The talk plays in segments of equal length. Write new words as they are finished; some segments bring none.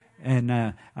And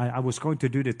I was going to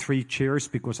do the 3 cheers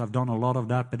because I've done a lot of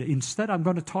that. But instead, I'm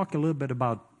going to talk a little bit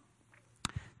about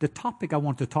the topic I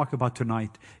want to talk about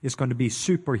tonight is going to be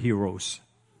superheroes.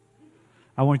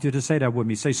 I want you to say that with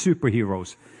me. Say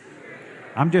superheroes.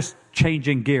 I'm just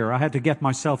changing gear. I had to get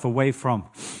myself away from.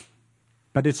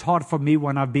 But it's hard for me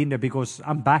when I've been there because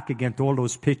I'm back again to all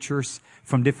those pictures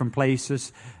from different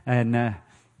places and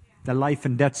the life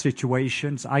and death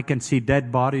situations. I can see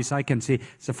dead bodies. I can see.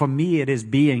 So for me, it is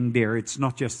being there. It's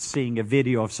not just seeing a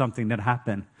video of something that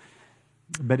happened.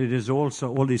 But it is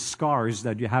also all these scars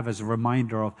that you have as a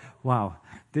reminder of, wow,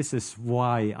 this is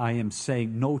why I am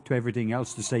saying no to everything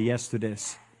else to say yes to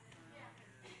this.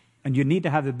 And you need to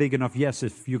have a big enough yes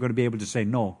if you're going to be able to say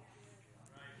no.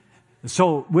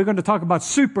 So we're going to talk about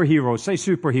superheroes. Say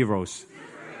superheroes.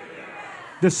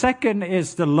 The second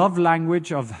is the love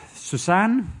language of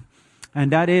Suzanne,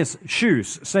 and that is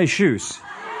shoes. Say shoes.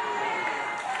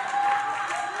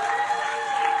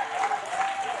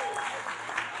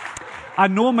 I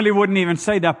normally wouldn't even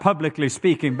say that publicly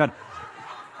speaking, but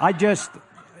I just,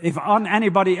 if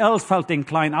anybody else felt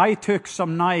inclined, I took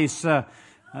some nice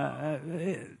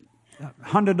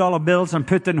 $100 bills and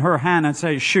put in her hand and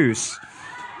said shoes.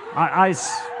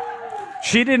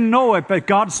 She didn't know it, but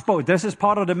God spoke. This is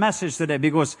part of the message today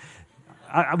because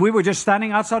we were just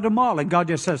standing outside the mall and God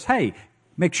just says, hey,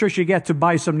 make sure she gets to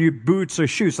buy some new boots or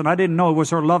shoes. And I didn't know it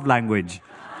was her love language.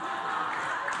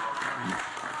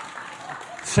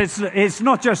 So it's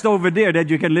not just over there that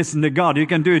you can listen to God. You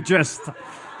can do it just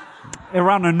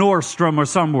around a Nordstrom or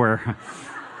somewhere.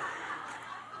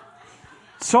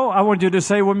 So I want you to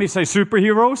say with me, say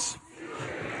superheroes,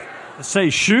 say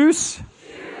shoes,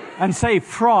 and say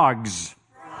frogs.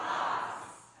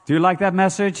 Do you like that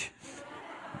message?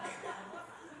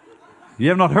 You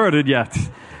have not heard it yet.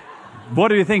 What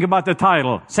do you think about the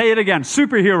title? Say it again.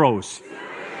 Superheroes.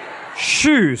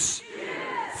 Shoes.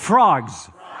 Frogs.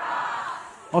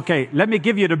 Okay, let me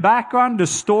give you the background, the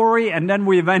story, and then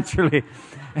we eventually...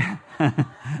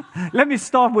 Let me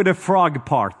start with the frog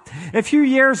part. A few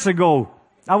years ago,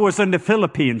 I was in the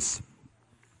Philippines,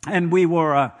 and we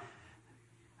were...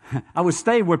 I was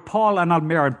staying with Paul and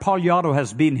Almira, and Paul Yotto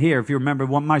has been here, if you remember,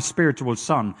 my spiritual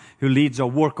son who leads our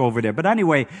work over there. But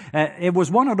anyway, it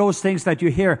was one of those things that you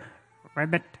hear,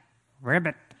 ribbit,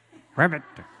 ribbit, ribbit,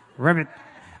 ribbit.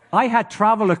 I had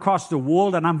traveled across the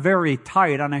world, and I'm very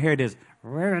tired, and I hear this,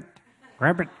 ribbit,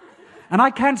 ribbit. And I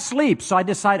can't sleep, so I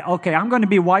decide, okay, I'm going to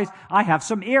be wise. I have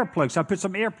some earplugs. I put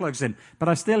some earplugs in, but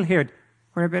I still hear it,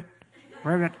 ribbit,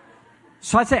 ribbit.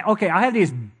 So I say, okay, I have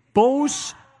these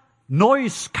Bose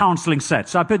noise counseling set.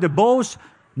 So I put the Bose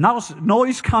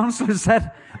noise counseling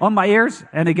set on my ears,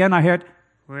 and again I heard,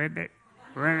 ribbit,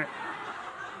 ribbit.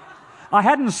 I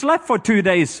hadn't slept for 2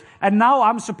 days, and now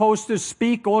I'm supposed to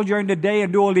speak all during the day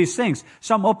and do all these things.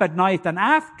 So I'm up at night, and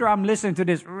after I'm listening to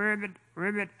this, ribbit,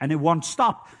 ribbit, and it won't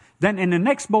stop. Then in the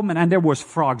next moment, and there was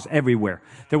frogs everywhere.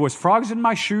 There was frogs in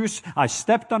my shoes. I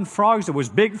stepped on frogs. There was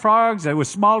big frogs. There was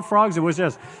small frogs. There was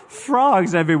just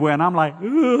frogs everywhere. And I'm like,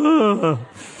 ugh.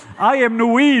 I am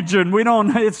Norwegian.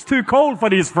 It's too cold for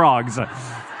these frogs.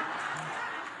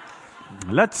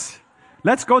 Let's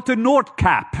go to North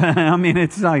Cap. I mean,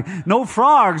 it's like, no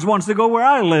frogs wants to go where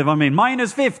I live. I mean,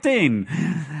 minus 15.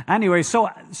 Anyway, so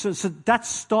that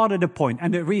started the point.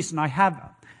 And the reason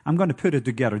I'm going to put it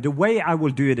together. The way I will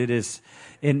do it is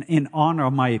in honor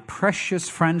of my precious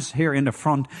friends here in the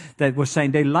front that were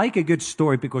saying they like a good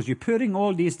story because you're putting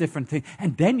all these different things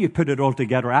and then you put it all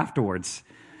together afterwards.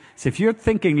 So if you're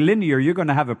thinking linear, you're going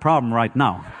to have a problem right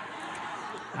now.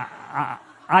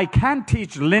 I can't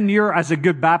teach linear as a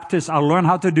good Baptist. I'll learn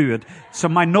how to do it. So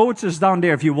my notes is down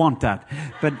there if you want that.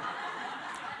 But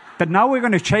now we're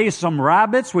going to chase some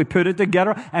rabbits. We put it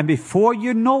together. And before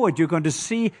you know it, you're going to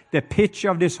see the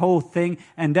picture of this whole thing.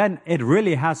 And then it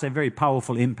really has a very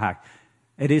powerful impact.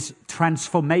 It is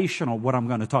transformational, what I'm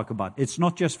going to talk about. It's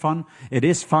not just fun. It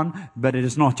is fun, but it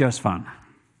is not just fun.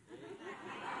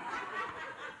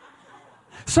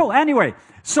 So anyway,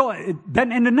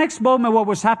 then in the next moment what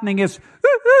was happening is,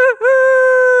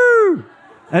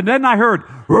 and then I heard,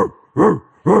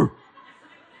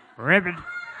 ribbit,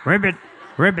 ribbit,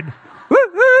 ribbit,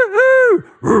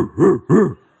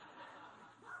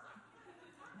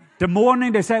 The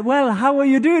morning they said, well, how are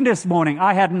you doing this morning?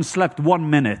 I hadn't slept 1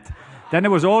 minute. Then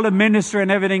there was all the ministry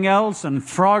and everything else and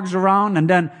frogs around. And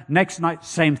then next night,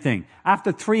 same thing.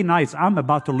 After 3 nights, I'm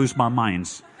about to lose my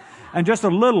minds. And just a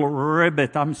little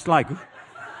ribbit, I'm just like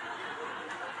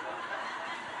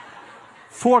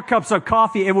 4 cups of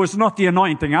coffee. It was not the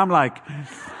anointing. I'm like,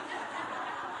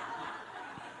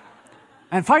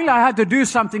 and finally I had to do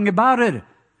something about it.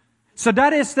 So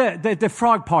that is the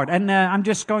frog part. And I'm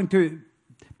just going to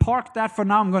park that for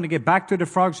now. I'm going to get back to the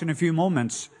frogs in a few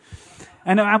moments.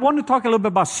 And I want to talk a little bit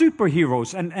about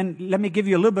superheroes. And let me give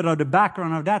you a little bit of the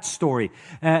background of that story.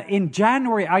 In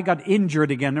January, I got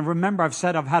injured again. And remember, I've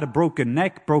said I've had a broken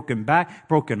neck, broken back,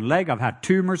 broken leg. I've had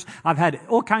tumors. I've had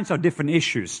all kinds of different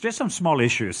issues. Just some small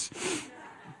issues.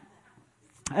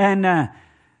 And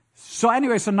so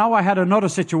now I had another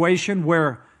situation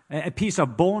where a piece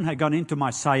of bone had gone into my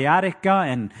sciatica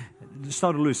and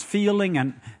started to lose feeling.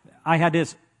 And I had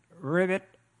this rivet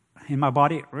in my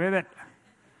body, rivet.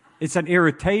 It's an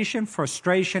irritation,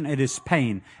 frustration, it is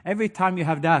pain. Every time you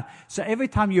have that, so every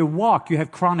time you walk, you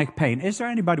have chronic pain. Is there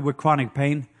anybody with chronic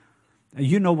pain?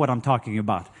 You know what I'm talking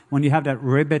about. When you have that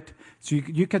rivet, so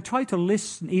you can try to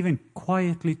listen even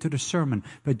quietly to the sermon,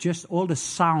 but just all the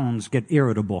sounds get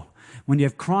irritable. When you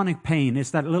have chronic pain, it's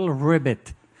that little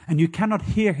rivet, and you cannot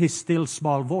hear his still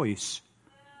small voice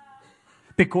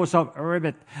because of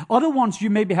rivet. Other ones,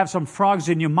 you maybe have some frogs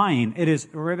in your mind. It is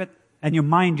rivet, and your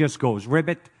mind just goes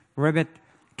rivet, rivet.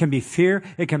 It can be fear,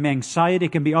 it can be anxiety,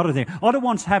 it can be other things. Other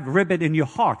ones have rivet in your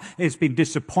heart. It's been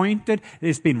disappointed,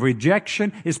 it's been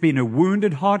rejection, it's been a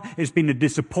wounded heart, it's been a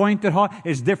disappointed heart,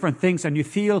 it's different things, and you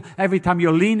feel every time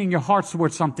you're leaning your heart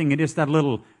towards something, it is that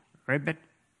little rivet,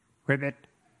 rivet.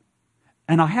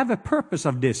 And I have a purpose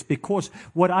of this, because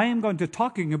what I am going to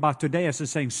talking about today is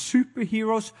saying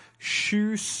superheroes,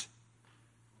 shoes,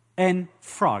 and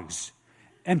frogs.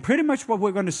 And pretty much what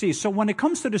we're going to see. So when it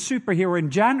comes to the superhero in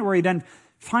January, then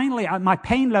finally my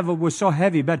pain level was so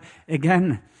heavy. But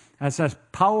again, as a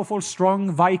powerful,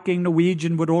 strong Viking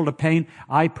Norwegian with all the pain,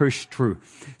 I pushed through.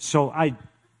 So I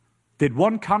did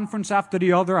one conference after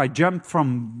the other. I jumped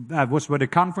from, I was with a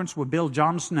conference with Bill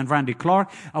Johnson and Randy Clark.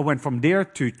 I went from there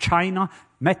to China,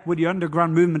 met with the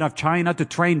underground movement of China to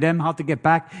train them how to get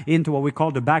back into what we call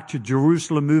the Back to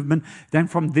Jerusalem movement. Then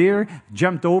from there,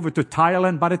 jumped over to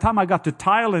Thailand. By the time I got to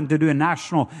Thailand to do a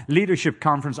national leadership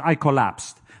conference, I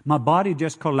collapsed. My body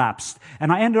just collapsed.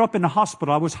 And I ended up in the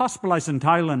hospital. I was hospitalized in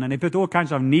Thailand, and they put all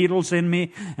kinds of needles in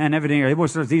me and everything. It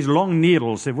was these long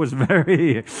needles. It was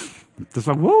very... It's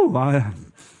like, whoa,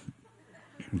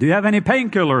 do you have any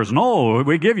painkillers? No,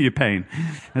 we give you pain.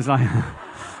 It's like...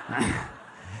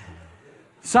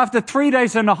 So after 3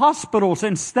 days in the hospitals,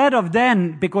 instead of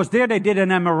then, because there they did an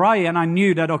MRI, and I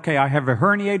knew that, okay, I have a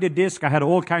herniated disc, I had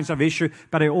all kinds of issues,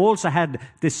 but I also had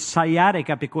this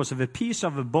sciatica because of a piece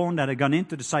of a bone that had gone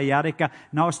into the sciatica.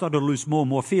 Now I started to lose more and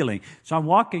more feeling. So I'm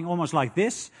walking almost like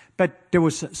this, but there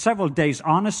was several days,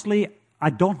 honestly, I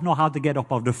don't know how to get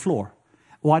up off the floor.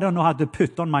 Or I don't know how to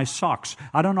put on my socks.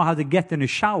 I don't know how to get in the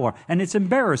shower. And it's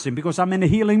embarrassing because I'm in a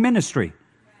healing ministry.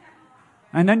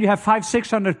 And then you have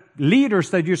 500-600 leaders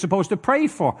that you're supposed to pray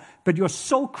for. But you're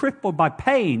so crippled by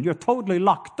pain, you're totally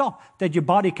locked up that your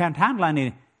body can't handle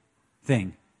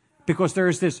anything. Because there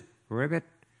is this rivet,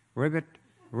 rivet,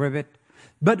 rivet.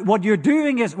 But what you're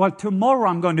doing is, well, tomorrow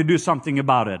I'm going to do something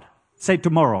about it. Say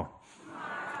tomorrow.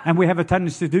 And we have a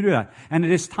tendency to do that. And it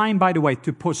is time, by the way,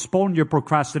 to postpone your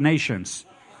procrastinations.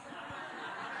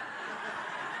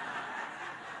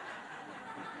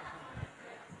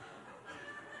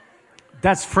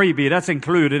 That's freebie. That's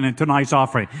included in tonight's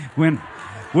offering.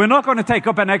 We're not going to take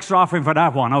up an extra offering for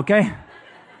that one, okay?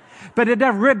 But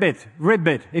that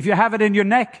ribbit, if you have it in your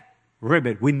neck,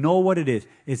 ribbit. We know what it is.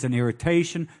 It's an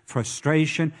irritation,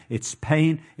 frustration, it's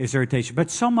pain, it's irritation.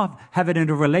 But some have it in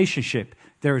a relationship.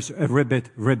 There's a ribbit.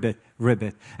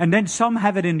 And then some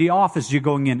have it in the office you're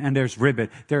going in, and there's ribbit.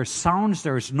 There's sounds,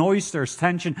 there's noise, there's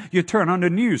tension. You turn on the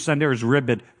news, and there's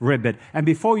ribbit. And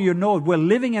before you know it, we're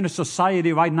living in a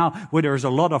society right now where there's a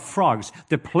lot of frogs.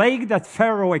 The plague that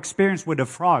Pharaoh experienced with the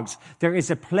frogs, there is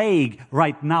a plague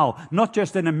right now. Not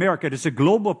just in America, it's a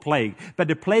global plague. But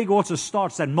the plague also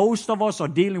starts that most of us are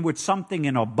dealing with something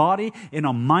in our body, in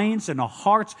our minds, in our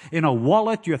hearts, in our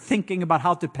wallet. You're thinking about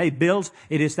how to pay bills.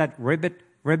 It is that ribbit.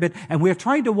 And we're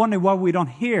trying to wonder why we don't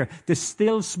hear the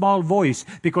still small voice,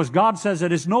 because God says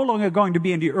that it's no longer going to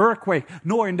be in the earthquake,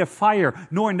 nor in the fire,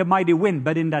 nor in the mighty wind,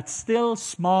 but in that still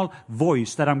small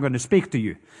voice that I'm going to speak to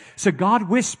you. So God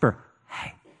whisper,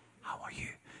 hey, how are you?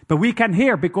 But we can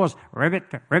hear because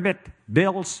ribbit,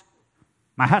 bills,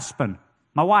 my husband,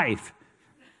 my wife,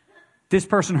 this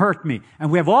person hurt me.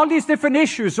 And we have all these different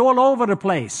issues all over the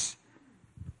place.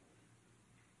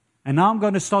 And now I'm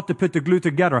going to start to put the glue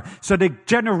together. So the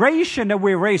generation that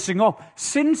we're raising up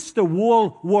since the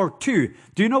World War II,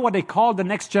 do you know what they call the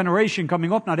next generation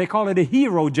coming up now? They call it a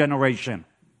hero generation.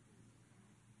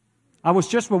 I was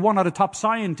just with one of the top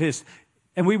scientists,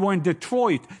 and we were in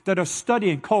Detroit that are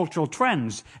studying cultural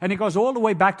trends. And it goes all the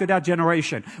way back to that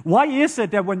generation. Why is it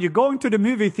that when you go into the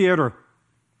movie theater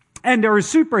And there are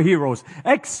superheroes.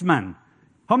 X-Men.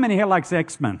 How many here likes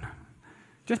X-Men?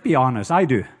 Just be honest. I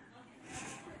do.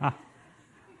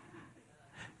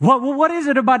 What is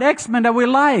it about X-Men that we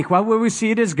like? Well, we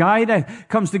see this guy that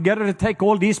comes together to take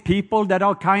all these people that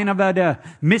are kind of the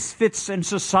misfits in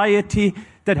society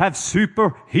that have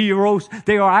superheroes.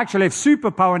 They are actually have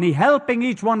superpower, and he's helping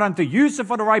each one of them to use it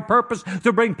for the right purpose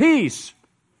to bring peace.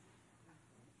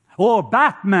 Or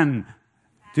Batman.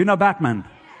 Do you know Batman?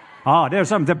 There's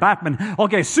some the Batman.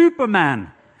 Okay,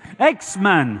 Superman,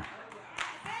 X-Men,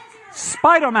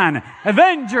 Spider-Man,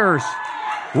 Avengers.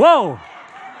 Whoa.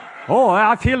 Oh,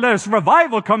 I feel there's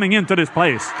revival coming into this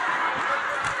place.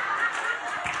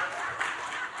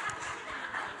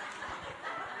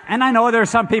 And I know there are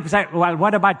some people say, well,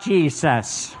 what about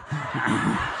Jesus?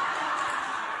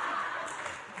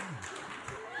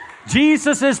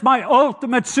 Jesus is my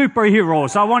ultimate superhero,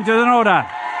 so I want you to know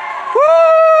that.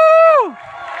 Woo!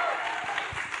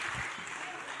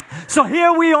 So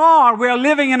here we are. We're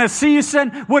living in a season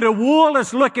where the world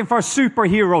is looking for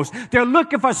superheroes. They're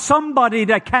looking for somebody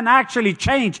that can actually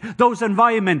change those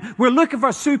environments. We're looking for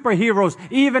superheroes,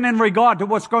 even in regard to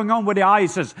what's going on with the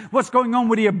ISIS, what's going on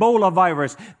with the Ebola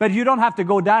virus. But you don't have to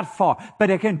go that far. But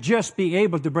they can just be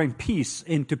able to bring peace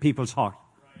into people's heart.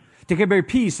 They can bring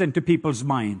peace into people's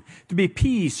mind. To be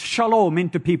peace, shalom,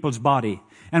 into people's body.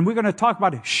 And we're going to talk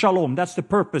about shalom. That's the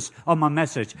purpose of my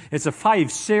message. It's a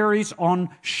 5-series on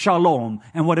shalom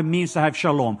and what it means to have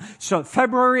shalom. So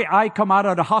February, I come out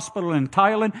of the hospital in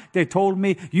Thailand. They told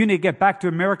me, you need to get back to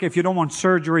America if you don't want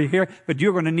surgery here, but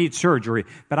you're going to need surgery.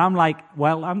 But I'm like,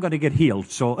 well, I'm going to get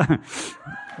healed. So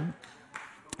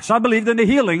I believed in the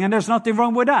healing, and there's nothing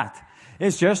wrong with that.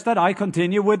 It's just that I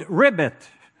continue with ribbit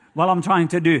while I'm trying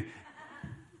to do.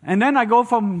 And then I go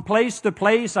from place to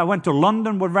place. I went to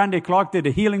London with Randy Clark, did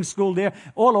a healing school there,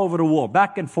 all over the world,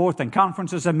 back and forth, and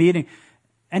conferences and meetings.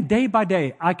 And day by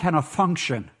day, I cannot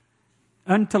function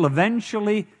until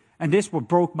eventually, and this what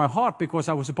broke my heart, because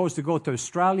I was supposed to go to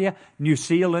Australia, New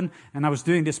Zealand, and I was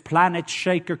doing this Planet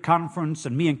Shaker conference,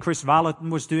 and me and Chris Valentin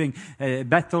was doing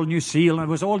Bethel, New Zealand.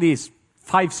 It was all these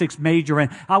 5, 6 major, and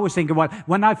I was thinking, well,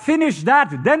 when I finish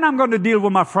that, then I'm going to deal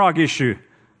with my frog issue.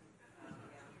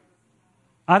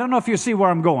 I don't know if you see where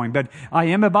I'm going, but I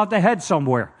am about to head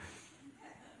somewhere.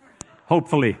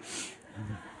 Hopefully.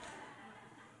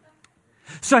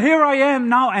 So here I am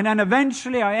now, and then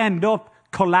eventually I end up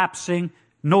collapsing,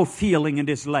 no feeling in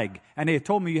this leg. And they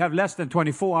told me you have less than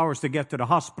 24 hours to get to the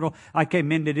hospital. I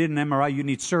came in, they did an MRI, you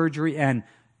need surgery, and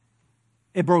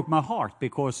it broke my heart,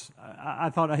 because I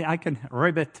thought I can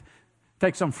ribbit,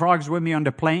 take some frogs with me on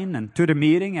the plane and to the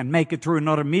meeting and make it through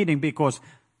another meeting, because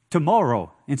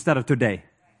tomorrow instead of today.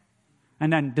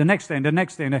 And then the next day, and the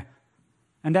next day.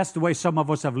 And that's the way some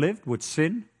of us have lived, with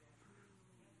sin,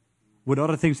 with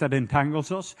other things that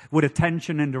entangles us, with a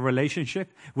tension in the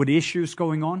relationship, with issues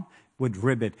going on, with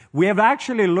ribbit. We have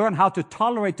actually learned how to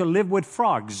tolerate to live with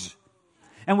frogs.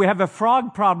 And we have a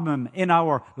frog problem in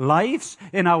our lives,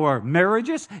 in our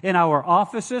marriages, in our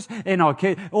offices, in our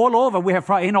kids, all over. We have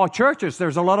in our churches,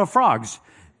 there's a lot of frogs.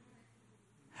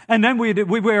 And then we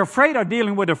were afraid of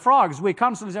dealing with the frogs. We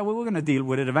constantly said, well, we're going to deal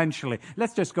with it eventually.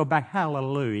 Let's just go back.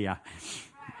 Hallelujah.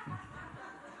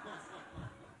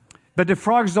 But the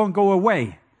frogs don't go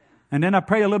away. And then I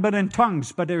pray a little bit in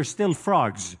tongues, but there's still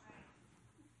frogs.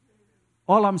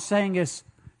 All I'm saying is,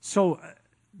 so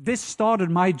this started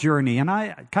my journey. And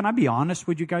can I be honest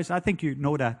with you guys? I think you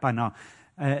know that by now.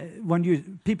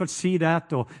 When people see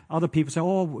that, or other people say,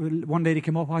 oh, one day they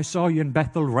came up, I saw you in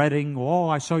Bethel Reading, or oh,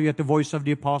 I saw you at the Voice of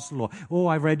the Apostle, or oh,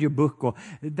 I read your book, or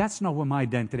that's not my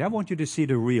identity. I want you to see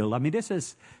the real. I mean, this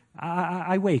is,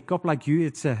 I wake up like you.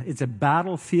 It's a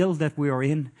battlefield that we are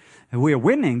in. We are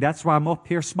winning. That's why I'm up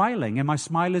here smiling, and my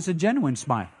smile is a genuine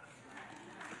smile.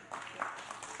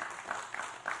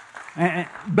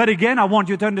 But again, I want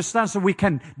you to understand so we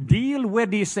can deal with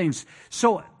these things.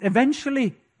 So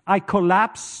eventually, I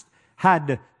collapsed,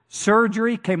 had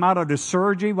surgery, came out of the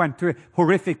surgery, went through a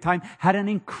horrific time, had an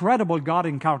incredible God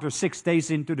encounter 6 days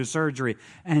into the surgery.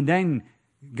 And then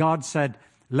God said,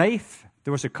 Leif,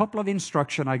 there was a couple of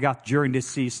instructions I got during this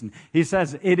season. He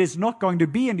says, it is not going to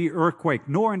be in the earthquake,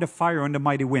 nor in the fire and the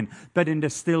mighty wind, but in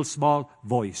the still small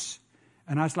voice.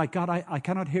 And I was like, God, I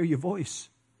cannot hear your voice.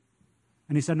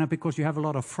 And he said, no, because you have a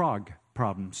lot of frog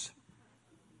problems.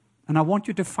 And I want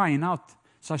you to find out.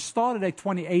 So I started a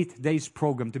 28 days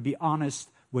program to be honest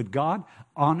with God,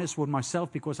 honest with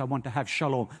myself, because I want to have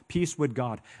shalom, peace with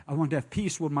God. I want to have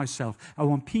peace with myself. I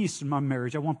want peace in my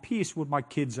marriage. I want peace with my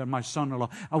kids and my son-in-law.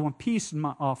 I want peace in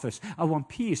my office. I want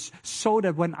peace so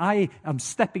that when I am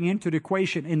stepping into the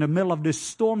equation in the middle of the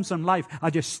storms in life, I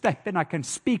just step in. I can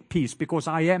speak peace because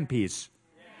I am peace.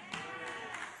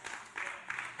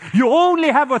 You only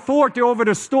have authority over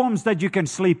the storms that you can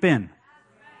sleep in.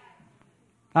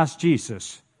 That's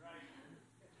Jesus.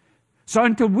 So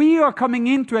until we are coming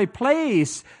into a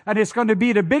place, and it's going to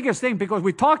be the biggest thing, because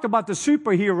we talked about the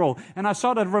superhero, and I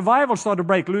saw that revival started to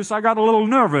break loose, I got a little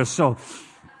nervous.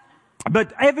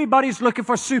 But everybody's looking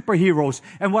for superheroes.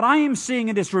 And what I am seeing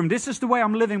in this room, this is the way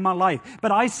I'm living my life,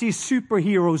 but I see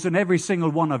superheroes in every single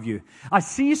one of you. I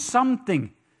see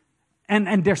something.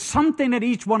 And there's something that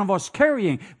each one of us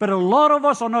carrying. But a lot of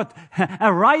us are not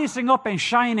rising up and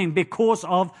shining because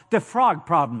of the frog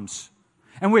problems.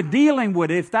 And we're dealing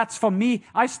with it. If that's for me,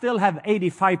 I still have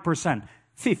 85%,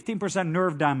 15%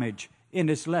 nerve damage in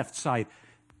this left side.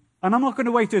 And I'm not going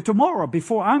to wait till tomorrow.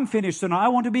 Before I'm finished tonight, I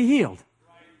want to be healed.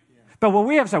 But what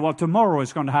we have said, well, tomorrow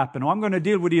is going to happen. Or I'm going to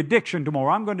deal with the addiction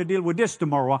tomorrow. I'm going to deal with this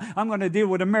tomorrow. I'm going to deal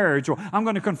with a marriage. Or I'm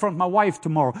going to confront my wife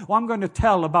tomorrow. Or I'm going to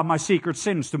tell about my secret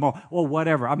sins tomorrow. Or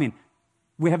whatever. I mean,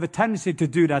 we have a tendency to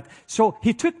do that. So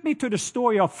he took me to the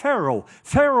story of Pharaoh.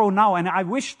 Pharaoh now, and I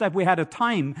wish that we had a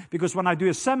time, because when I do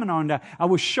a seminar on that, I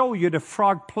will show you the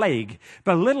frog plague.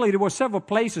 But literally, there were several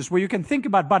places where you can think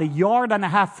about a yard and a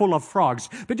half full of frogs.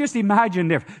 But just imagine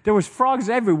there was frogs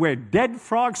everywhere. Dead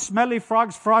frogs, smelly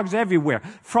frogs, frogs everywhere.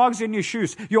 Frogs in your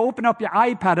shoes. You open up your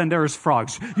iPad and there's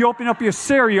frogs. You open up your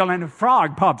cereal and a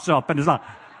frog pops up and it's like,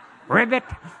 ribbit.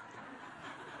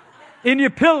 In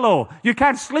your pillow, you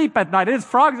can't sleep at night. There's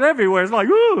frogs everywhere. It's like,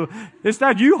 ooh, is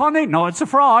that you, honey? No, it's a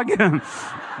frog.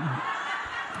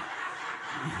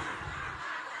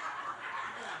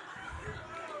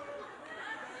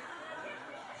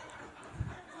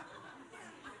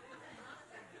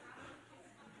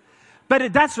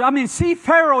 But see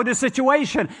Pharaoh, the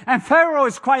situation, and Pharaoh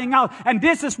is crying out, and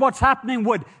this is what's happening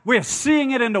we're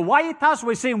seeing it in the White House,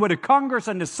 we're seeing it with the Congress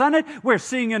and the Senate, we're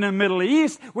seeing it in the Middle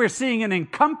East, we're seeing it in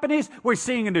companies, we're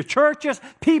seeing it in the churches.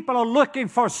 People are looking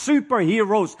for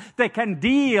superheroes that can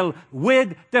deal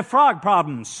with the frog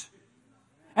problems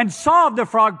and solve the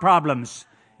frog problems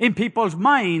in people's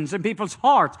minds, in people's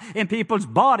hearts, in people's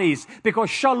bodies. Because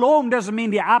shalom doesn't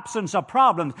mean the absence of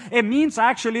problems. It means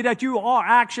actually that you are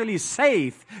actually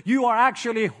safe. You are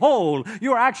actually whole.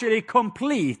 You are actually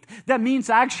complete. That means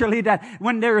actually that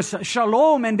when there is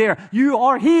shalom in there, you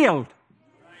are healed.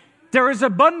 There is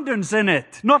abundance in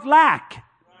it, not lack.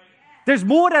 There's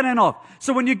more than enough.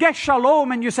 So when you get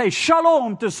shalom and you say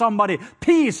shalom to somebody,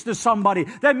 peace to somebody,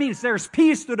 that means there's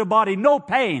peace to the body, no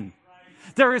pain.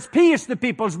 There is peace to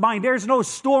people's mind. There's no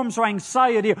storms or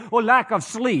anxiety or lack of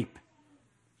sleep,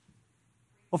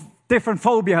 of different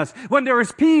phobias. When there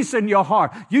is peace in your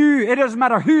heart, it doesn't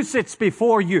matter who sits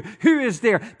before you, who is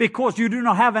there, because you do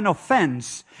not have an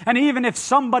offense. And even if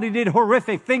somebody did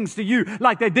horrific things to you,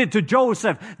 like they did to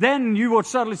Joseph, then you would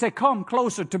suddenly say, come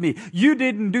closer to me. You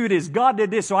didn't do this. God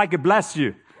did this so I could bless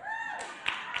you.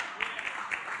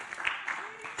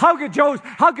 How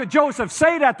could Joseph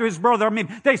say that to his brother? I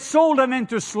mean, they sold him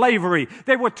into slavery.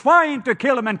 They were trying to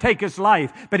kill him and take his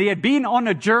life. But he had been on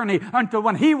a journey until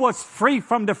when he was free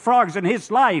from the frogs in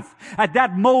his life. At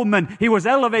that moment, he was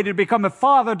elevated to become a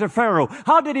father to Pharaoh.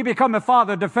 How did he become a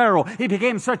father to Pharaoh? He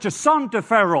became such a son to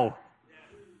Pharaoh.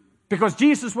 Because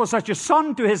Jesus was such a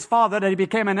son to his father that he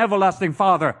became an everlasting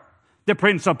father, the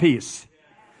Prince of Peace.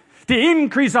 The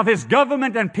increase of his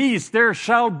government and peace, there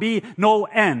shall be no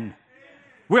end.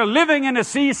 We're living in a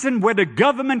season where the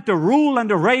government, the rule and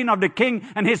the reign of the king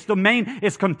and his domain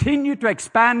is continued to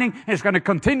expanding. It's going to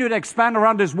continue to expand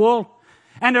around this world.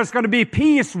 And there's going to be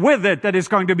peace with it that is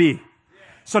going to be.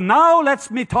 So now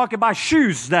let me talk about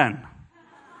shoes then.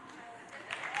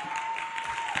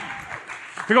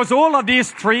 Because all of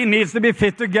these three needs to be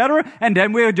fit together. And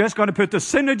then we're just going to put the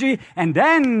synergy. And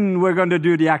then we're going to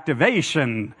do the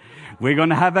activation. We're going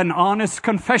to have an honest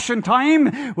confession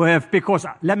time because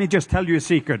let me just tell you a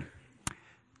secret.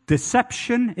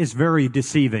 Deception is very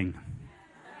deceiving.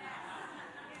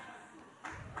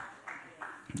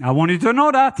 I want you to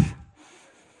know that.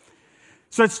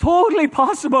 So it's totally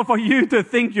possible for you to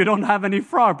think you don't have any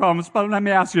frog problems, but let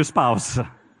me ask your spouse.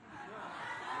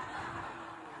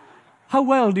 How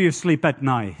well do you sleep at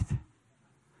night?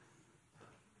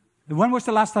 When was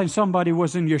the last time somebody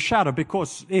was in your shadow?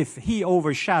 Because if he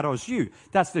overshadows you,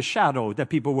 that's the shadow that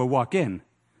people will walk in.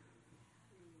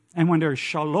 And when there's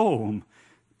shalom,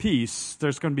 peace,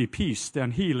 there's going to be peace, then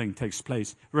healing takes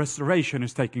place. Restoration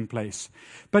is taking place.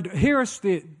 But here was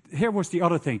the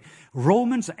other thing.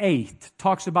 Romans 8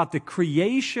 talks about the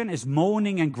creation is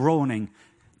moaning and groaning.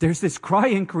 There's this cry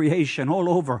in creation all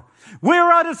over. Where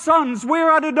are the sons? Where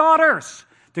are the daughters?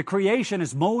 The creation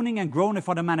is moaning and groaning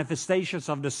for the manifestations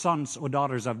of the sons or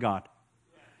daughters of God.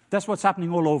 That's what's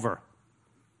happening all over.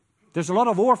 There's a lot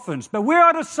of orphans. But where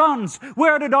are the sons?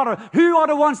 Where are the daughters? Who are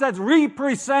the ones that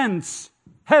represents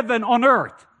heaven on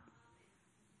earth?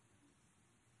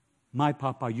 My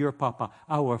Papa, your Papa,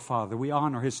 our Father. We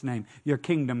honor His name. Your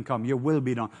kingdom come. Your will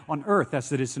be done. On earth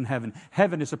as it is in heaven.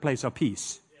 Heaven is a place of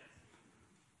peace.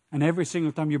 And every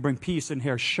single time you bring peace in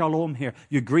here, shalom here,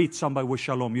 you greet somebody with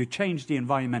shalom. You change the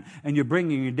environment and you're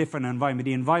bringing a different environment,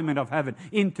 the environment of heaven,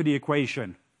 into the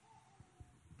equation.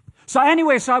 So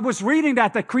anyway, I was reading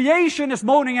that the creation is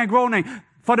moaning and groaning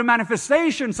for the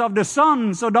manifestations of the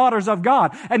sons or daughters of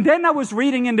God. And then I was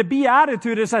reading in the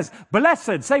Beatitude, it says,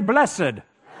 blessed, say blessed.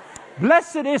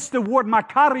 Blessed is the word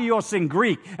makarios in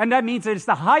Greek. And that means it's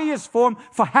the highest form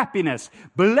for happiness.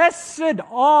 Blessed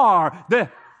are the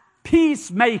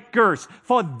peacemakers,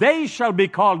 for they shall be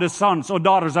called the sons or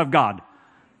daughters of God.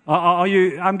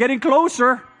 I'm getting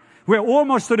closer. We're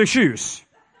almost to the shoes.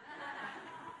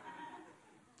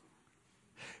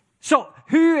 So,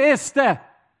 who is the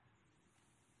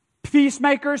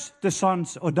peacemakers? The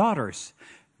sons or daughters.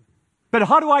 But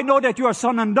how do I know that you are a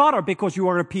son and daughter? Because you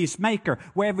are a peacemaker.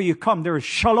 Wherever you come, there is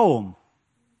shalom.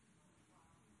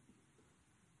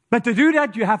 But to do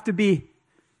that, you have to be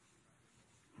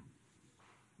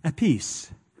at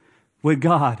peace with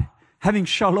God, having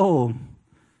shalom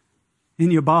in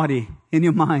your body, in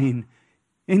your mind,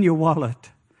 in your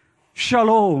wallet.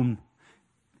 Shalom.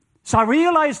 So I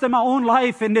realized in my own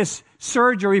life in this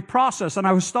surgery process, and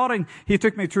I was starting, he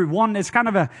took me through one, it's kind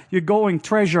of you're going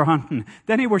treasure hunting.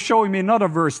 Then he was showing me another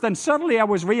verse. Then suddenly I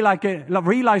was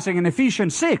realizing in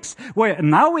Ephesians 6, where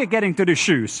now we're getting to the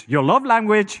shoes, your love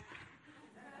language.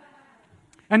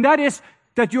 And that is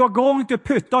that you are going to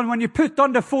put on, when you put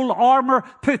on the full armor,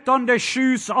 put on the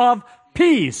shoes of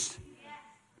peace.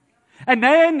 And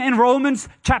then in Romans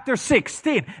chapter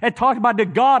 16, it talks about the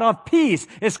God of peace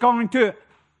is going to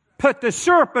put the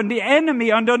serpent, the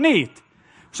enemy, underneath.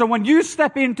 So when you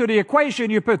step into the equation,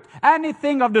 you put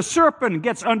anything of the serpent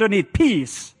gets underneath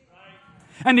peace.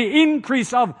 And the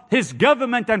increase of His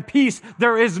government and peace,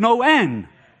 there is no end.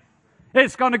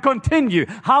 It's going to continue.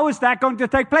 How is that going to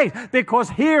take place? Because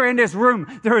here in this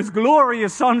room, there is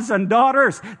glorious sons and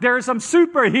daughters. There are some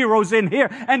superheroes in here,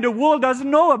 and the world doesn't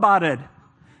know about it.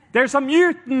 There's some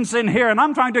mutants in here, and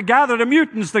I'm trying to gather the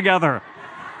mutants together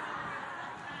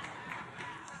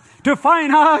to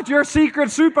find out your secret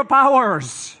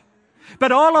superpowers.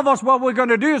 But all of us, what we're going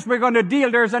to do is we're going to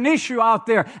deal. There's an issue out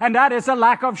there, and that is a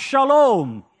lack of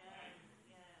shalom.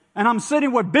 And I'm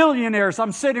sitting with billionaires.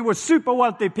 I'm sitting with super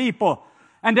wealthy people.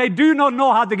 And they do not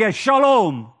know how to get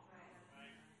shalom.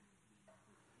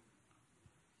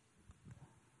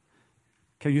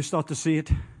 Can you start to see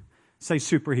it? Say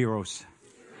superheroes.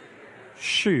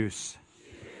 Shoes.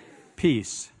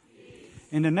 Peace.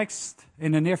 In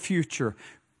the near future,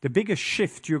 the biggest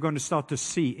shift you're going to start to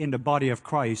see in the body of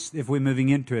Christ, if we're moving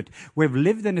into it, we've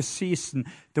lived in a season,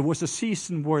 there was a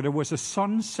season where there was a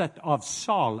sunset of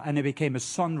Saul and it became a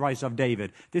sunrise of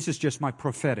David. This is just my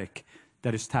prophetic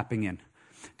that is tapping in.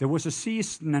 There was a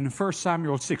season in 1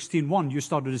 Samuel 16:1, you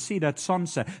started to see that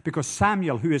sunset because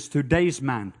Samuel, who is today's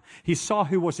man, he saw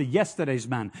who was a yesterday's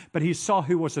man, but he saw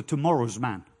who was a tomorrow's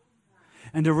man.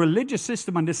 And the religious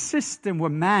system and the system where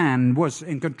man was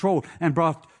in control and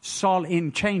brought Saul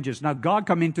in changes. Now God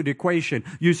come into the equation,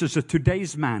 uses a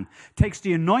today's man, takes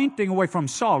the anointing away from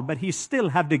Saul, but he still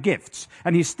have the gifts,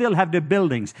 and he still have the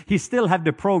buildings, he still have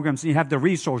the programs, he have the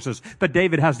resources, but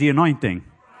David has the anointing.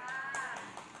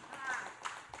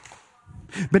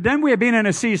 But then we have been in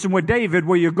a season with David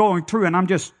where you're going through, and I'm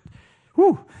just,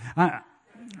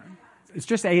 it's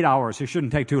just 8 hours, it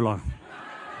shouldn't take too long.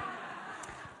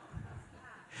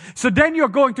 So then you're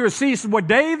going through a season where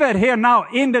David here now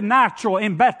in the natural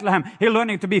in Bethlehem, he's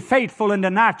learning to be faithful in the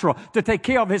natural, to take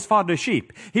care of his father's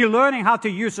sheep. He's learning how to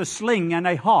use a sling and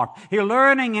a harp. He's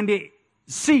learning in the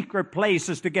secret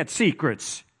places to get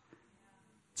secrets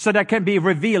so that can be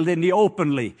revealed in the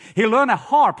openly. He learned a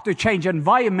harp to change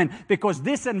environment because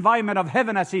this environment of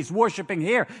heaven as he's worshiping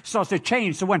here starts to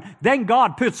change. So when then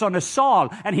God puts on a Saul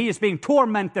and he is being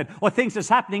tormented or things is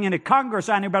happening in the Congress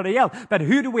or anybody else. But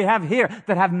who do we have here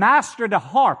that have mastered the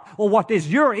harp or what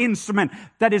is your instrument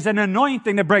that is an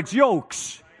anointing that breaks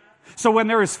yokes? So when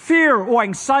there is fear or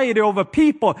anxiety over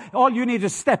people, all you need to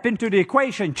step into the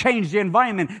equation, change the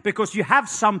environment, because you have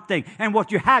something, and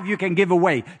what you have you can give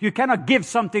away. You cannot give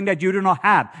something that you do not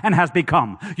have and has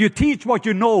become. You teach what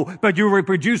you know, but you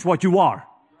reproduce what you are.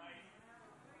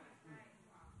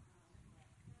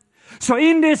 So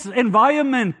in this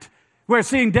environment, we're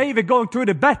seeing David going through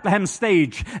the Bethlehem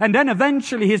stage, and then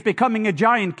eventually he's becoming a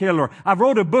giant killer. I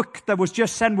wrote a book that was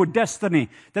just sent with Destiny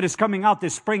that is coming out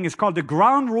this spring. It's called The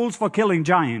Ground Rules for Killing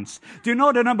Giants. Do you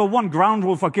know the number one ground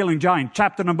rule for killing giants?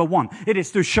 Chapter number 1. It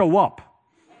is to show up.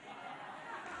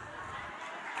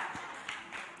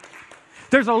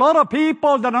 There's a lot of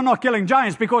people that are not killing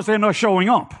giants because they're not showing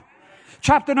up.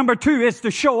 Chapter number 2 is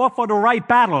to show up for the right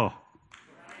battle.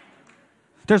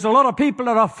 There's a lot of people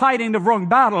that are fighting the wrong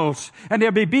battles, and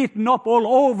they'll be beaten up all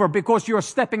over because you're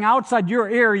stepping outside your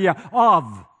area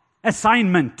of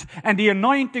assignment. And the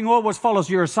anointing always follows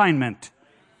your assignment.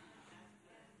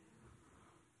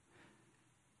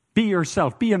 Be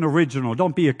yourself. Be an original.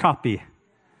 Don't be a copy.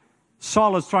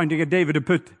 Saul is trying to get David to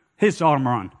put his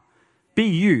armor on. Be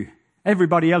you.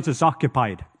 Everybody else is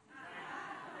occupied.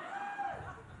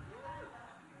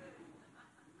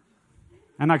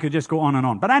 And I could just go on and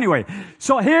on. But anyway,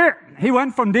 so here he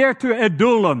went from there to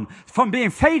Adullam. From being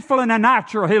faithful in the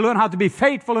natural, he learned how to be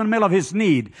faithful in the middle of his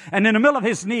need. And in the middle of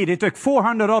his need, he took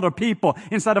 400 other people.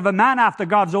 Instead of a man after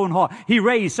God's own heart, he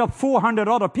raised up 400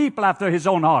 other people after his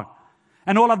own heart.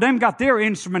 And all of them got their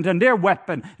instrument and their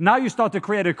weapon. Now you start to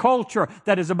create a culture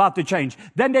that is about to change.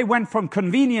 Then they went from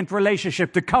convenient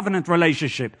relationship to covenant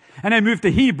relationship. And they moved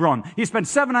to Hebron. He spent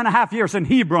 7.5 years in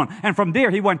Hebron. And from there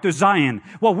he went to Zion.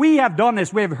 What we have done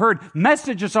is we have heard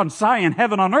messages on Zion,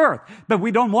 heaven on earth. But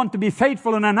we don't want to be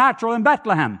faithful in the natural in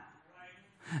Bethlehem.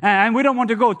 And we don't want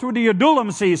to go through the Adullam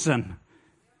season.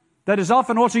 That is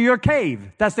often also your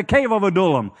cave. That's the cave of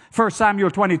Adullam. 1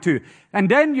 Samuel 22. And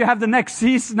then you have the next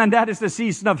season, and that is the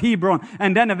season of Hebron.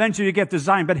 And then eventually you get to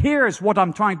Zion. But here is what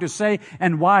I'm trying to say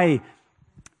and why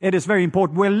it is very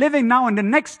important. We're living now in the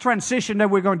next transition that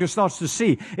we're going to start to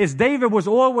see. Is David was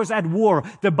always at war.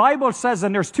 The Bible says,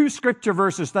 and there's 2 scripture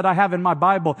verses that I have in my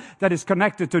Bible that is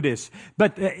connected to this.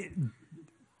 But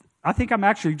I think I'm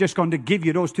actually just going to give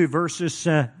you those 2 verses,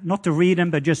 not to read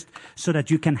them, but just so that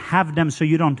you can have them, so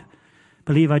you don't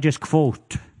believe I just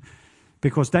quote.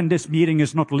 Because then this meeting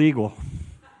is not legal.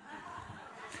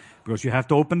 Because you have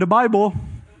to open the Bible.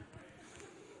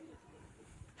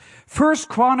 1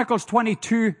 Chronicles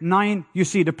 22:9, you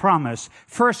see the promise.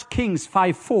 1 Kings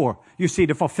 5:4, you see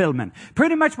the fulfillment.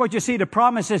 Pretty much what you see, the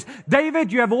promise is,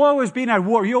 David, you have always been at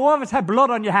war. You always had blood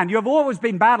on your hand. You have always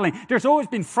been battling. There's always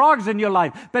been frogs in your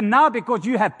life. But now because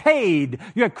you have paid,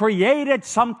 you have created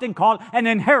something called an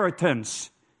inheritance.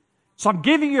 So I'm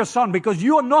giving you a son because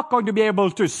you are not going to be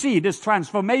able to see this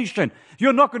transformation.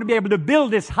 You're not going to be able to build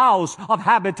this house of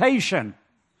habitation.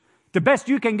 The best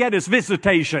you can get is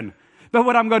visitation. But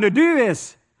what I'm going to do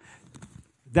is,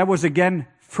 that was again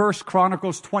 1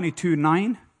 Chronicles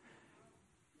 22:9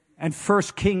 and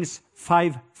 1 Kings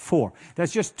 5:4.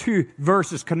 That's just 2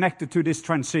 verses connected to this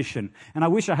transition. And I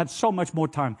wish I had so much more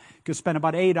time. Could spend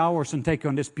about 8 hours and take you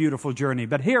on this beautiful journey.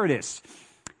 But here it is.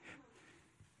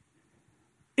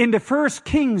 In the 1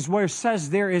 Kings, where it says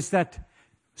there is that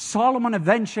Solomon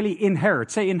eventually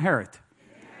inherits. Say inherit.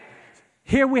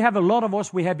 Here we have a lot of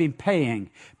us, we have been paying.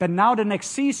 But now the next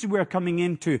season we're coming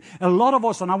into, a lot of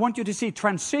us, and I want you to see,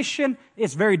 transition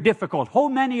is very difficult. How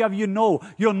many of you know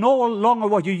you're no longer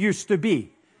what you used to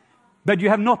be, but you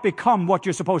have not become what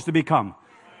you're supposed to become?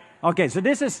 Okay, so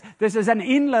this is an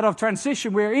inlet of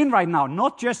transition we're in right now,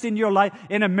 not just in your life,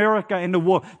 in America, in the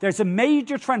world. There's a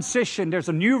major transition. There's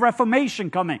a new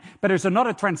reformation coming, but there's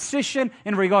another transition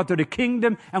in regard to the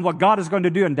kingdom and what God is going to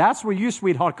do, and that's where you,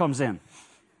 sweetheart, comes in.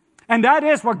 And that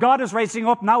is what God is raising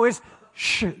up now is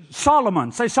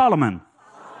Solomon. Say Solomon.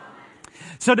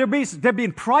 So there've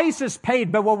been prices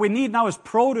paid, but what we need now is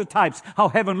prototypes, how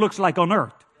heaven looks like on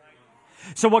earth.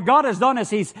 So what God has done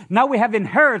is now we have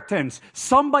inheritance.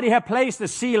 Somebody has placed a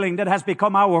ceiling that has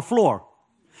become our floor.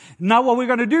 Now what we're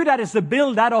going to do that is to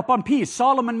build that up on peace.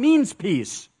 Solomon means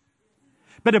peace.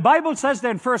 But the Bible says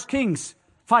there in 1 Kings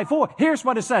 5:4, here's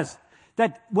what it says.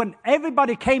 That when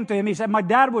everybody came to him, he said, my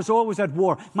dad was always at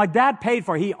war. My dad paid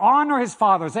for it. He honored his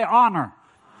father. Say honor.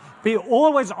 We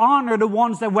always honor the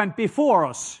ones that went before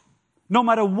us. No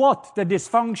matter what the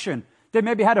dysfunction. They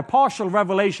maybe had a partial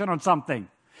revelation on something.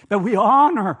 But we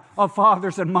honor our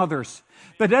fathers and mothers.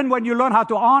 But then when you learn how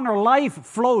to honor, life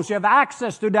flows. You have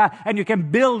access to that and you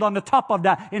can build on the top of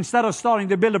that instead of starting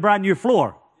to build a brand new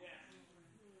floor.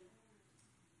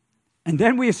 And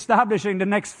then we're establishing the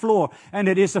next floor, and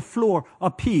it is a floor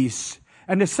of peace.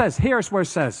 And it says, here's where it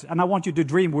says, and I want you to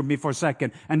dream with me for a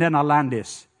second, and then I'll land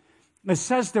this. It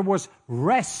says there was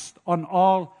rest on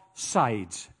all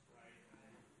sides.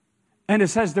 And it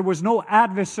says there was no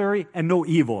adversary and no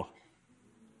evil.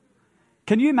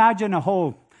 Can you imagine the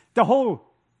whole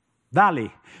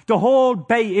valley, the whole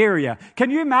Bay Area?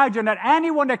 Can you imagine that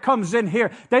anyone that comes in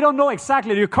here, they don't know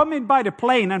exactly. You come in by the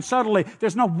plane and suddenly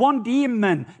there's not one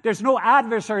demon, there's no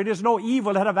adversary, there's no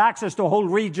evil that have access to a whole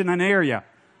region and area.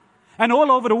 And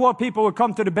all over the world, people would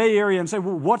come to the Bay Area and say,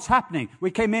 well, what's happening?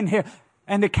 We came in here,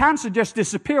 and the cancer just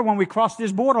disappeared when we crossed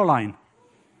this borderline.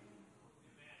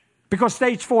 Because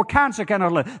stage 4 cancer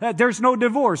cannot live. There's no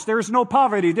divorce. There's no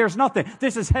poverty. There's nothing.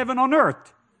 This is heaven on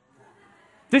earth.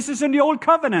 This is in the old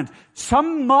covenant.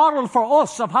 Some model for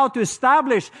us of how to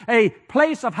establish a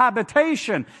place of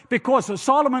habitation. Because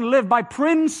Solomon lived by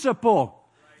principle.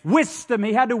 Wisdom.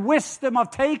 He had the wisdom of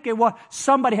taking what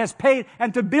somebody has paid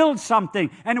and to build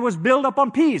something. And it was built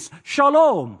upon peace.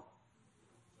 Shalom.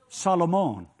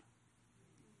 Solomon.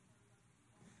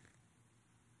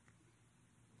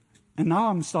 And now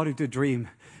I'm starting to dream,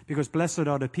 because blessed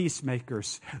are the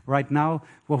peacemakers. Right now,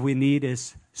 what we need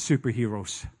is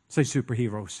superheroes. Say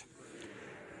superheroes.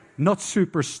 Not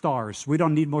superstars. We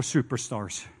don't need more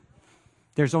superstars.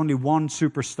 There's only one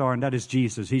superstar, and that is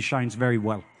Jesus. He shines very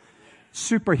well.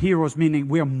 Superheroes, meaning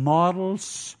we're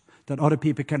models that other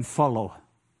people can follow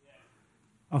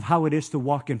of how it is to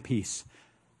walk in peace,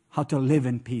 how to live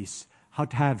in peace, how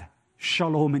to have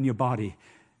shalom in your body.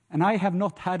 And I have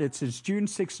not had it since June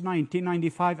 6,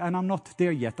 1995, and I'm not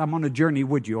there yet. I'm on a journey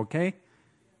with you, okay?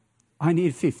 I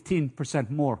need 15%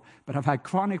 more, but I've had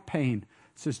chronic pain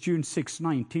since June 6,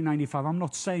 1995. I'm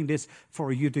not saying this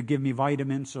for you to give me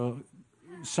vitamins or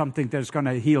something that's going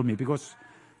to heal me, because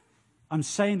I'm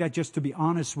saying that just to be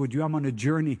honest with you. I'm on a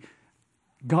journey.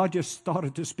 God just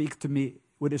started to speak to me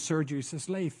with his surgery. He says,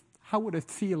 Leif, how would it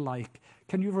feel like?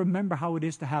 Can you remember how it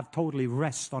is to have totally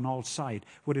rest on all sides,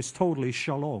 with it's totally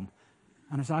shalom?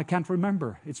 And I said, I can't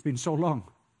remember. It's been so long.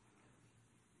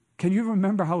 Can you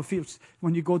remember how it feels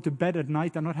when you go to bed at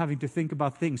night and not having to think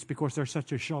about things because there's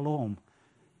such a shalom?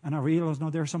 And I realized, no,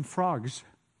 there are some frogs.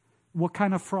 What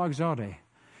kind of frogs are they?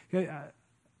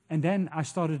 And then I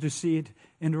started to see it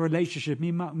in the relationship. Me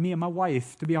and my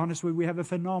wife, to be honest with you, we have a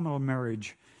phenomenal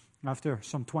marriage after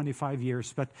some 25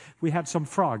 years. But we had some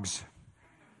frogs.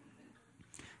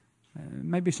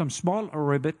 Maybe some small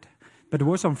ribbit, but there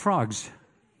were some frogs.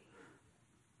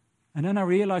 And then I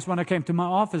realized when I came to my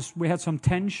office, we had some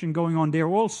tension going on there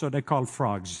also. They called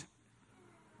frogs.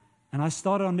 And I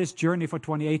started on this journey for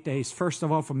 28 days. First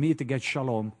of all, for me to get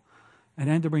shalom. And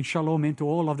then to bring shalom into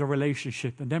all of the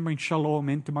relationship. And then bring shalom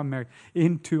into my marriage,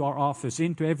 into our office,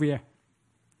 into every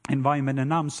environment. And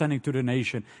now I'm sending to the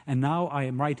nation. And now I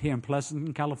am right here in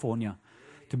Pleasanton, California,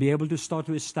 to be able to start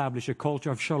to establish a culture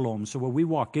of shalom. So when we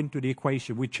walk into the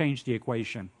equation, we change the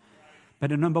equation. But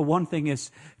the number one thing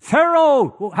is,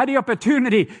 Pharaoh had the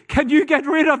opportunity. Can you get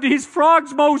rid of these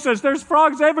frogs, Moses? There's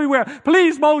frogs everywhere.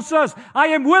 Please, Moses, I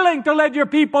am willing to let your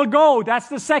people go. That's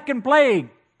the second plague.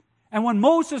 And when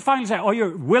Moses finally said, oh,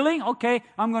 you're willing? Okay,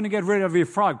 I'm going to get rid of your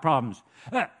frog problems.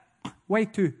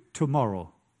 Wait till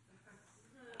tomorrow.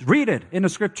 Read it in the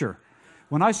scripture.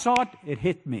 When I saw it, it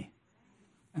hit me.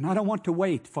 And I don't want to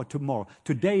wait for tomorrow.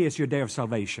 Today is your day of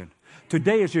salvation.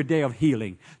 Today is your day of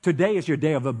healing. Today is your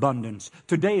day of abundance.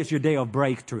 Today is your day of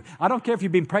breakthrough. I don't care if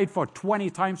you've been prayed for 20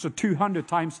 times or 200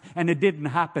 times and it didn't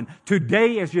happen.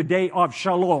 Today is your day of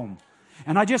shalom.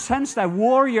 And I just sense that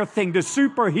warrior thing, the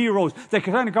superheroes that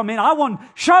kind of come in. I want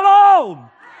shalom.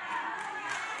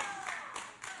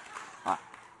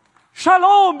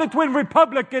 Shalom between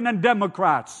Republican and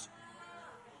Democrats.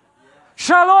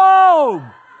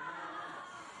 Shalom.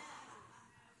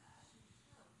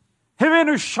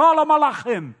 There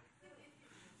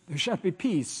shall be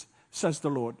peace, says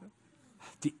the Lord.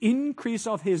 The increase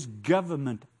of his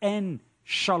government and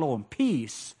shalom,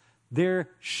 peace, there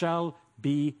shall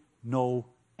be no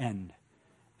end.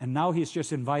 And now he's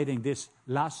just inviting this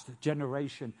last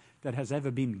generation that has ever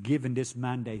been given this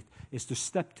mandate is to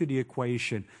step to the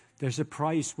equation. There's a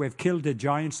price. We've killed the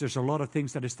giants. There's a lot of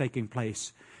things that is taking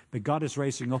place. But God is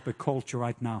raising up a culture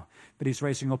right now. But he's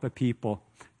raising up a people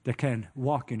that can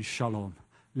walk in shalom,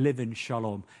 live in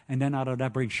shalom. And then out of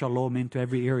that, bring shalom into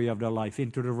every area of their life,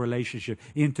 into the relationship,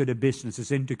 into the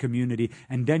businesses, into community.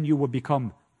 And then you will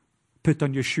put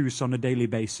on your shoes on a daily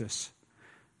basis.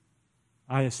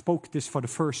 I spoke this for the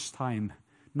first time,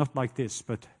 not like this,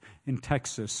 but in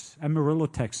Texas, Amarillo,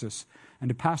 Texas. And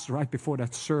the pastor, right before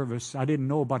that service, I didn't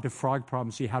know about the frog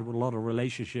problems he had with a lot of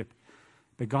relationship.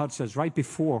 But God says, right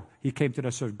before he came to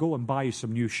that service, go and buy you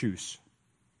some new shoes.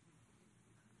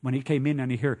 When he came in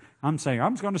and he heard, I'm saying,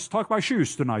 I'm going to talk about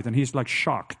shoes tonight. And he's like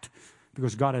shocked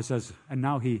because God says, and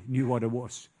now he knew what it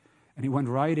was. And he went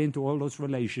right into all those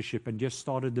relationships and just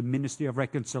started the ministry of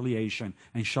reconciliation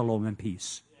and shalom and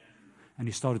peace. And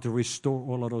he started to restore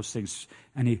all of those things.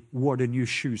 And he wore the new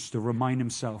shoes to remind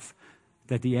himself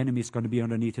that the enemy is going to be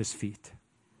underneath his feet.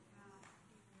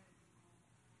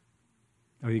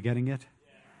 Are you getting it?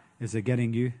 Is it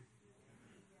getting you?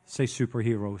 Say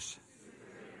superheroes.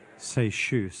 Say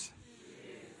shoes.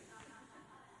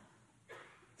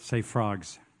 Say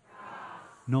frogs.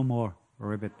 No more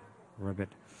ribbit.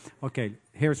 Okay,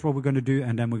 here's what we're going to do,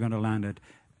 and then we're going to land it.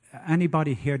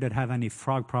 Anybody here that have any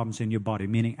frog problems in your body,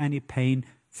 meaning any pain,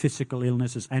 physical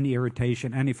illnesses, any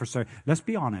irritation, any frustration? Let's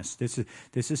be honest. This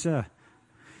is a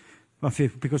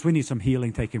because we need some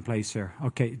healing taking place here.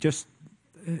 Okay, just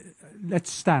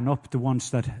let's stand up.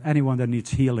 Anyone that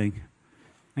needs healing.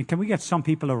 And can we get some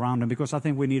people around them? Because I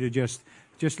think we need to just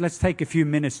let's take a few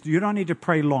minutes. You don't need to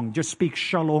pray long. Just speak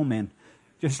shalom in.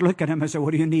 Just look at him and say,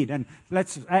 what do you need? And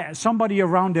let's, somebody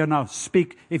around there now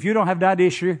speak. If you don't have that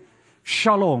issue,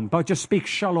 shalom. But just speak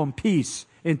shalom, peace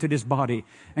into this body.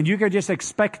 And you can just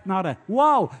expect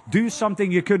do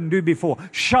something you couldn't do before.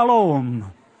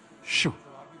 Shalom.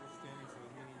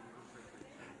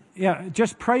 Yeah,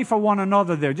 just pray for one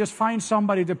another there. Just find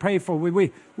somebody to pray for.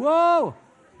 Whoa.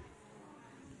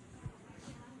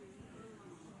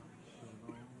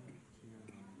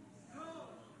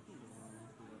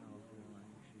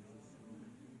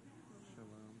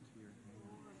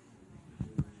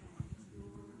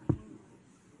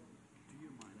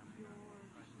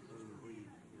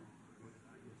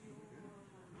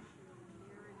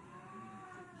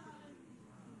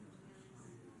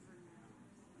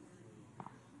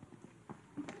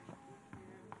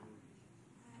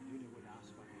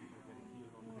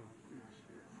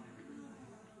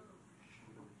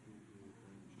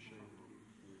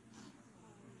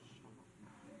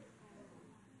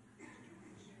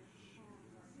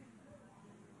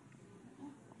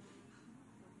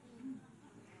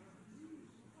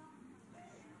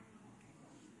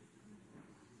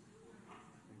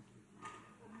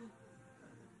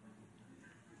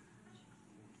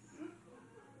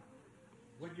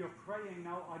 When you're praying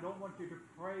now, I don't want you to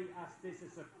pray as this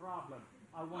is a problem.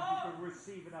 I want you to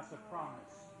receive it as a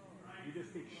promise. You just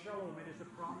speak shalom, it is a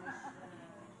promise.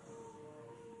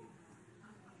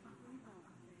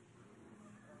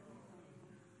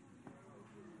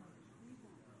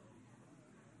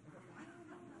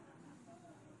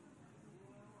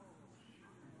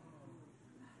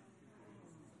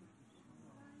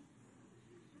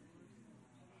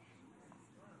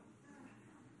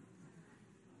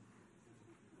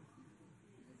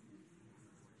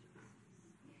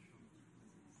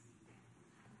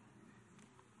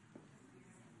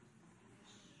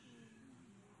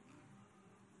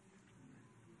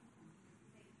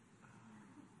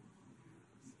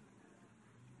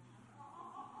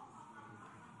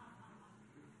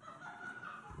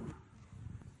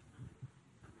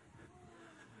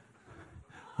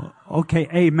 Okay,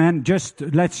 amen.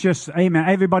 Amen.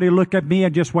 Everybody look at me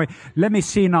and just wait. Let me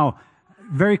see now,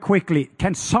 very quickly.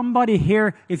 Can somebody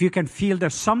here, if you can feel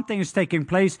that something is taking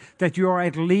place, that you are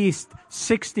at least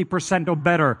 60% or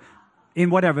better in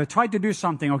whatever? Try to do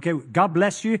something, okay? God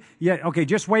bless you. Yeah, okay,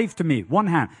 just wave to me. One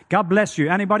hand. God bless you.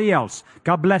 Anybody else?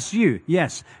 God bless you.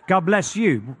 Yes. God bless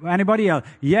you. Anybody else?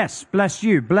 Yes. Bless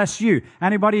you. Bless you.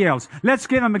 Anybody else? Let's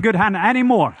give them a good hand. Any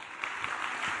more?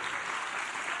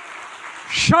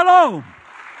 Shalom.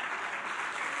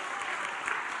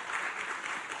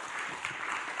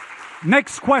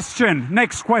 Next question.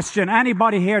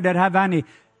 Anybody here that have any,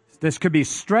 this could be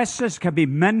stresses, it can be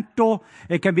mental,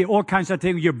 it can be all kinds of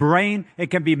things, your brain, it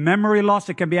can be memory loss,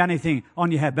 it can be anything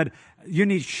on your head, but you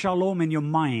need shalom in your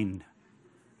mind.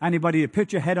 Anybody,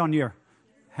 put your head on your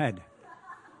head.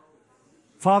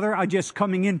 Father, I'm just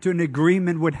coming into an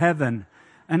agreement with heaven,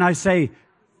 and I say,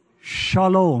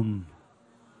 shalom.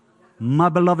 My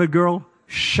beloved girl,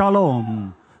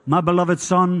 shalom. My beloved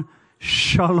son,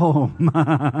 shalom.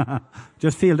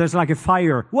 Just feel there's like a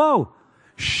fire. Whoa,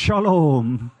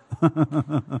 shalom.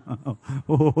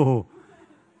 Oh.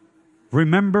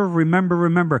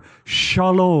 Remember.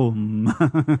 Shalom.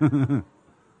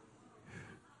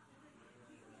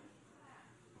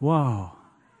 Wow.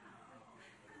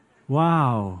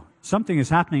 Something is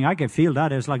happening. I can feel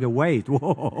that. It's like a weight.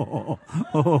 Whoa.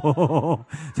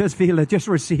 Just feel it. Just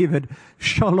receive it.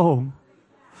 Shalom.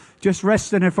 Just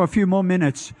rest in it for a few more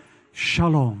minutes.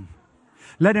 Shalom.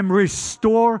 Let Him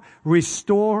restore,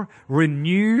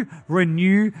 renew,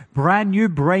 brand new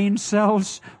brain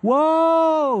cells.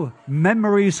 Whoa!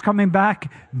 Memories coming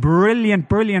back.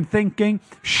 Brilliant thinking.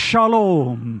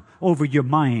 Shalom over your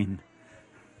mind.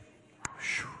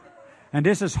 And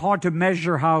this is hard to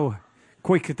measure how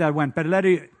quick that went. But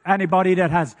anybody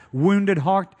that has wounded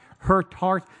heart, hurt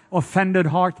heart, offended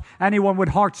heart, anyone with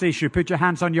heart's issue, put your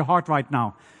hands on your heart right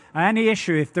now. Any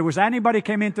issue, if there was anybody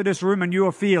came into this room and you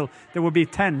feel there would be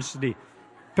tense,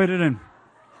 put it in.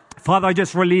 Father, I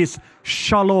just release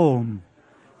shalom.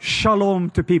 Shalom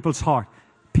to people's heart.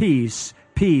 Peace.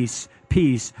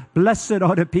 Blessed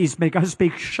are the peacemakers. I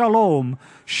speak shalom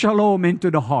into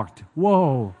the heart.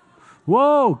 Whoa,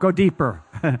 go deeper.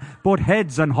 Both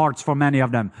heads and hearts for many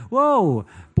of them. Whoa,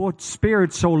 both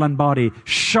spirit, soul, and body.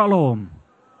 Shalom.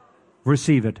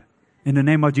 Receive it in the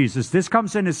name of Jesus. This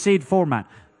comes in a seed format.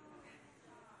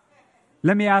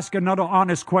 Let me ask another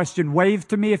honest question. Wave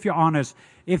to me if you're honest.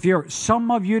 If you're some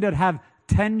of you that have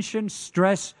tension,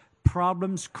 stress,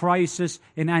 problems, crisis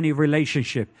in any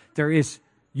relationship,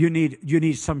 you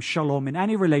need some shalom in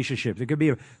any relationship. It could be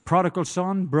a prodigal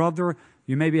son, brother.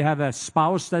 You maybe have a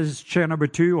spouse that is chair number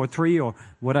 2 or 3 or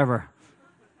whatever.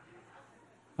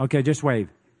 Okay, just wave.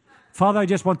 Father, I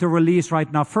just want to release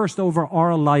right now, first over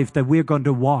our life, that we're going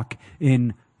to walk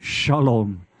in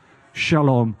shalom.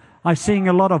 Shalom. I'm seeing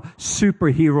a lot of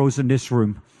superheroes in this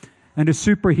room. And the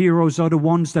superheroes are the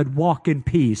ones that walk in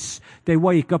peace. They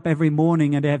wake up every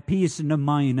morning and they have peace in the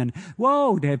mind. And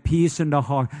they have peace in the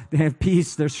heart. They have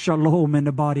peace. There's shalom in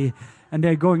the body. And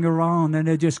they're going around and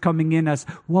they're just coming in as,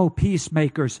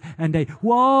 peacemakers. And they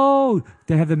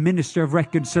have a minister of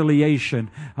reconciliation.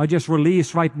 I just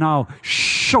release right now.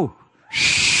 Show.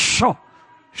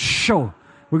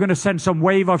 We're going to send some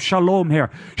wave of shalom here.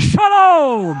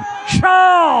 Shalom!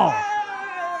 Shalom!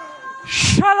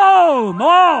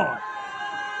 Oh!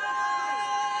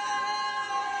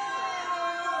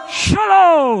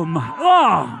 Shalom!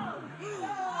 Oh!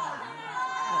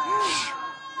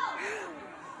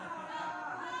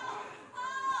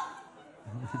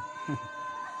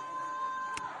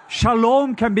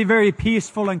 Shalom can be very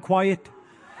peaceful and quiet,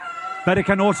 but it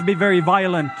can also be very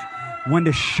violent when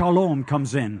the shalom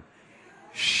comes in.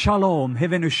 Shalom,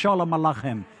 Hevenu Shalom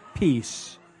Alachem,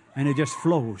 peace, and it just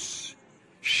flows.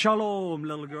 Shalom,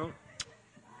 little girl.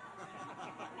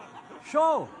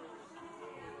 Shalom.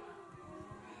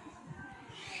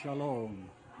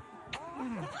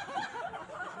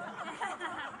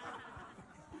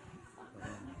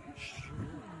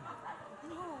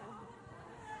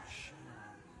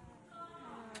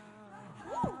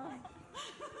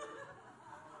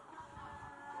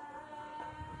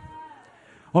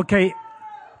 Okay,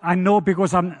 I know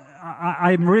because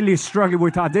I'm really struggling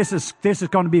with that. This is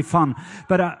going to be fun,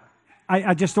 but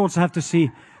I just also have to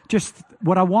see just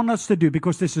what I want us to do,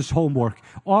 because this is homework.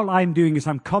 All I'm doing is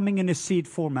I'm coming in a seed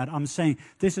format. I'm saying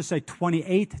this is a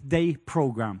 28-day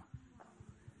program.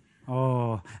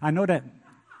 Oh, I know that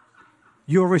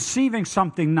you're receiving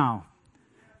something now.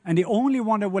 And the only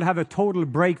one that will have a total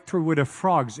breakthrough with the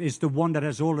frogs is the one that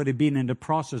has already been in the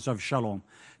process of shalom.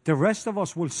 The rest of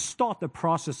us will start the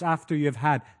process after you've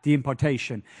had the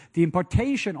impartation. The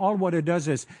impartation, all what it does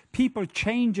is people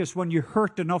changes when you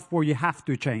hurt enough where you have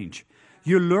to change.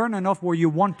 You learn enough where you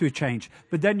want to change,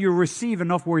 but then you receive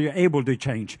enough where you're able to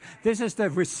change. This is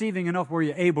the receiving enough where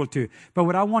you're able to. But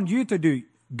what I want you to do,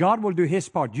 God will do His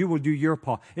part. You will do your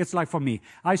part. It's like for me.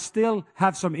 I still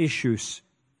have some issues.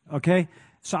 Okay?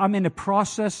 So I'm in the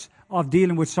process of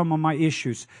dealing with some of my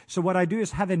issues. So what I do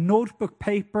is have a notebook,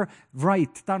 paper,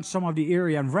 write down some of the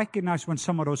area and recognize when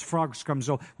some of those frogs come.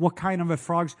 So what kind of a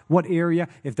frogs, what area,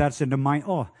 if that's in the mind,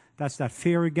 that's that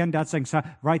fear again, that's anxiety.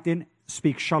 Write in,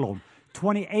 speak shalom.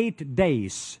 28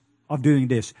 days of doing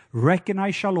this.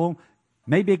 Recognize shalom.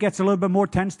 Maybe it gets a little bit more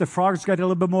tense. The frogs get a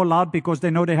little bit more loud because they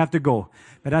know they have to go.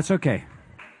 But that's okay.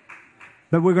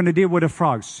 But we're going to deal with the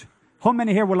frogs. How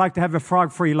many here would like to have a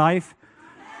frog-free life?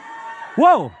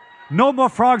 Whoa! No more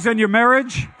frogs in your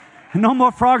marriage. No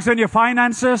more frogs in your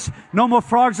finances. No more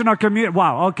frogs in our community.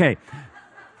 Wow, okay.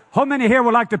 How many here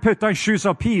would like to put on shoes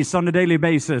of peace on a daily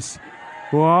basis?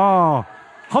 Wow.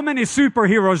 How many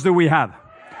superheroes do we have?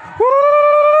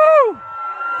 Woo!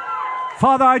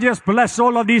 Father, I just bless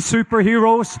all of these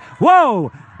superheroes.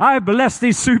 Whoa! I bless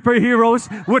these superheroes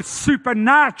with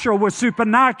supernatural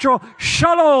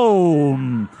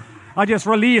shalom. I just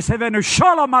release heaven,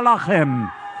 shalom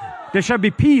alachem. There shall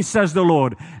be peace, says the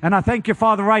Lord. And I thank you,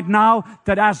 Father, right now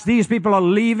that as these people are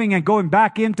leaving and going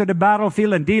back into the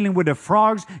battlefield and dealing with the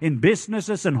frogs in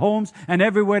businesses and homes and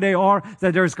everywhere they are,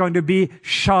 that there's going to be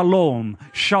shalom,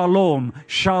 shalom,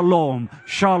 shalom,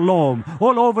 shalom.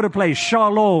 All over the place.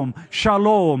 Shalom,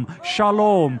 shalom,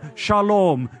 shalom,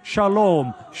 shalom,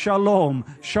 shalom, shalom,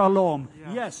 shalom.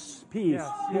 Yes, peace,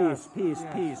 peace, peace,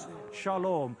 peace.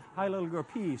 Shalom. Hi, little girl,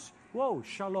 peace. Whoa,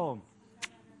 shalom.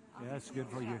 Yeah, that's good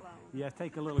for you. Yeah,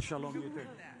 take a little shalom, you too.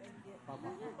 Papa.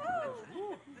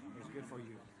 It's good for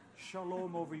you.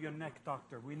 Shalom over your neck,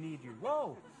 doctor. We need you.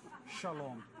 Whoa!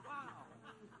 Shalom.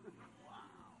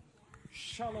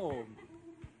 Shalom.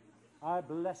 I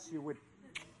bless you with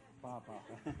Papa.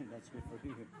 That's good for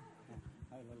you.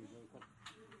 I love you.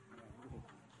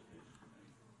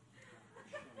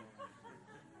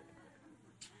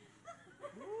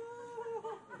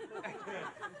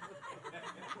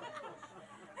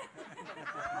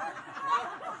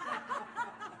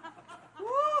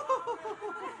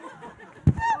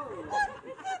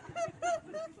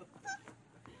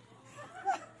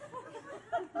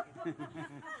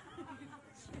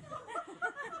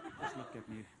 Just look at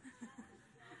me.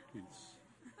 Peace.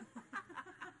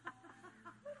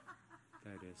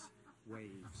 That is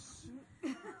waves. Oh,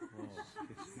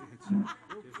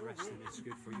 it's resting. It's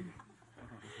good for you.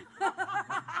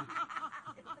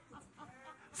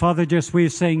 Father, just we're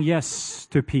saying yes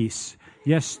to peace.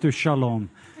 Yes to shalom.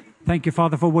 Thank you,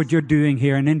 Father, for what you're doing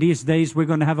here. And in these days, we're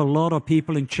going to have a lot of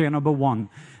people in chair number 1.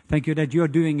 Thank you that you're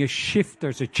doing a shift.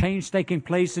 There's a change taking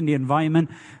place in the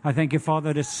environment. I thank you,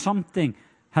 Father, that something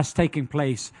has taken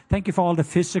place. Thank you for all the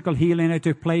physical healing that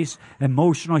took place,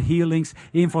 emotional healings,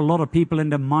 even for a lot of people in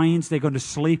their minds. They're going to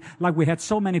sleep. Like we had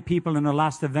so many people in the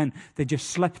last event, they just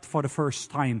slept for the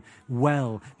first time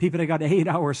well. People that got 8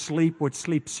 hours sleep with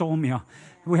sleepsomnia.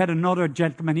 We had another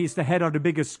gentleman, he's the head of the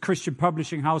biggest Christian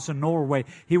publishing house in Norway.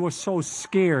 He was so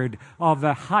scared of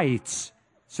the heights.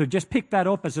 So just pick that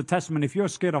up as a testimony if you're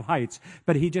scared of heights.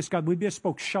 But we just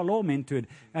spoke shalom into it.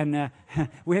 And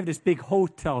we have this big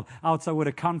hotel outside where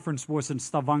the conference was in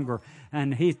Stavanger.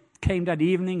 And he came that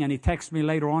evening and he texted me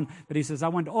later on. But he says, I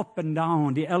went up and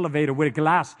down the elevator with a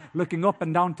glass, looking up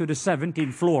and down to the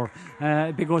 17th floor.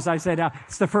 Because I said,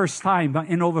 it's the first time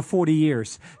in over 40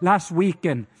 years. Last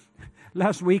weekend,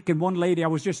 one lady, I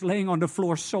was just laying on the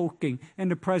floor soaking in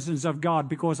the presence of God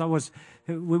because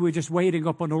we were just waiting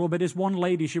up on the Lord. But this one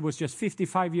lady, she was just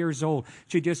 55 years old.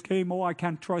 She just came, I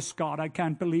can't trust God. I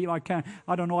can't believe, I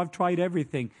don't know, I've tried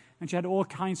everything. And she had all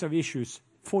kinds of issues.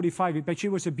 45, but she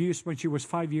was abused when she was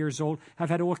 5 years old, have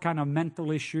had all kind of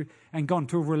mental issue and gone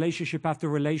through relationship after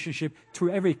relationship,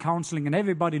 through every counseling, and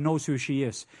everybody knows who she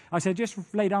is. I said, just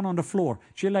lay down on the floor.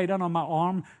 She lay down on my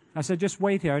arm. I said, just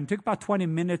wait here. And it took about 20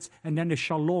 minutes, and then the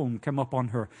shalom came up on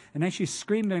her. And then she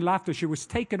screamed and laughed. She was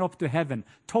taken up to heaven,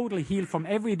 totally healed from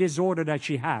every disorder that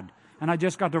she had. And I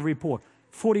just got the report.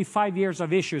 45 years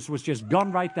of issues was just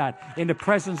gone right that in the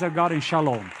presence of God in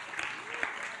shalom.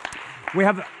 We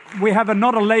have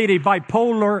another lady,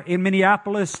 bipolar, in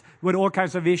Minneapolis with all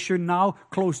kinds of issues now,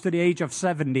 close to the age of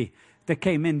 70. That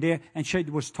came in there, and she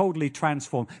was totally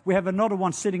transformed. We have another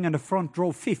one sitting in the front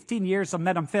row, 15 years of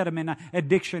methamphetamine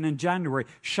addiction in January.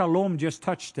 Shalom just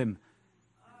touched him.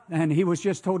 And he was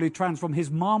just totally transformed. His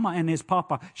mama and his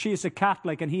papa, she is a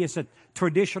Catholic, and he is a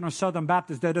traditional Southern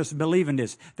Baptist that doesn't believe in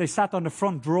this. They sat on the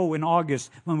front row in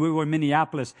August when we were in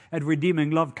Minneapolis at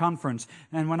Redeeming Love Conference.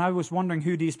 And when I was wondering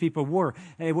who these people were,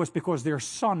 it was because their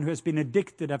son, who has been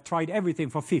addicted, have tried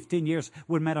everything for 15 years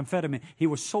with methamphetamine. He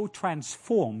was so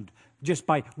transformed just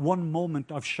by one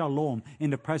moment of shalom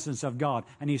in the presence of God.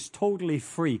 And he's totally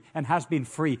free and has been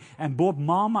free. And both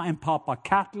mama and papa,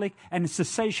 Catholic and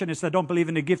cessationists that don't believe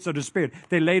in the gifts of the Spirit,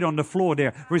 they laid on the floor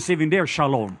there receiving their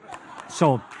shalom.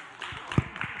 So,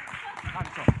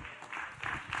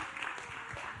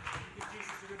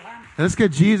 let's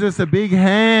get Jesus a big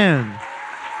hand.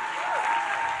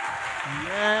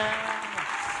 Yes.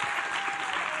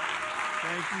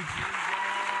 Thank you, Jesus.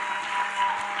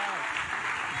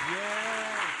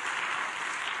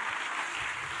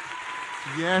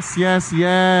 Yes, yes,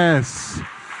 yes.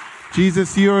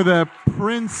 Jesus, you are the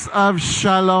Prince of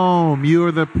Shalom. You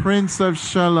are the Prince of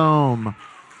Shalom.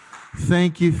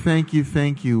 Thank you, thank you,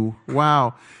 thank you.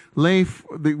 Wow. Leif,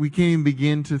 we can't even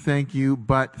begin to thank you,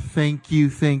 but thank you,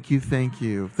 thank you, thank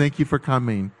you. Thank you for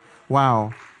coming.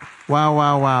 Wow. Wow,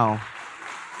 wow, wow.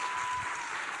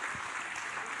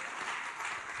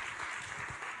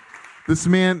 This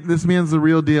man's the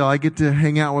real deal. I get to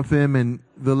hang out with him, and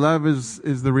the love is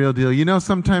the real deal. You know,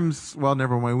 sometimes, well,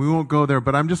 never mind. We won't go there,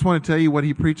 but I just want to tell you what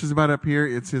he preaches about up here.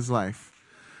 It's his life.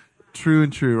 True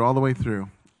and true, all the way through.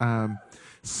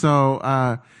 So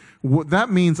that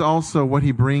means also what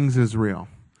he brings is real.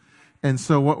 And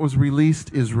so what was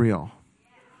released is real.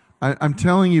 I'm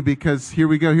telling you, because here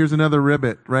we go. Here's another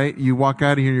ribbit, right? You walk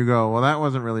out of here and you go, well, that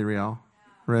wasn't really real.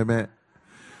 Ribbit.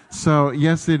 So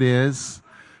yes, it is.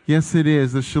 Yes, it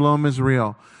is. The shalom is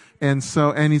real. And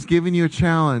he's giving you a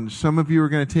challenge. Some of you are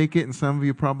going to take it and some of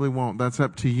you probably won't. That's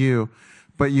up to you.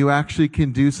 But you actually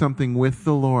can do something with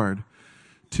the Lord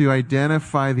to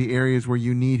identify the areas where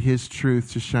you need his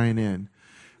truth to shine in.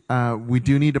 We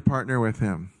do need to partner with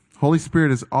him. Holy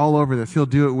Spirit is all over this. He'll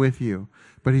do it with you.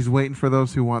 But he's waiting for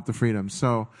those who want the freedom.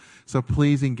 So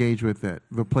please engage with it.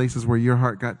 The places where your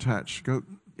heart got touched, go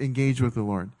engage with the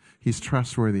Lord. He's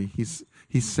trustworthy. He's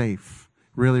safe.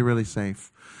 Really, really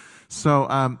safe. So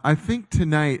I think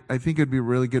tonight, it'd be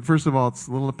really good. First of all, it's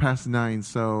a little past 9,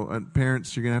 so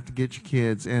parents, you're going to have to get your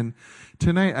kids. And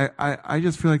tonight, I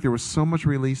just feel like there was so much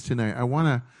release tonight. I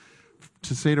want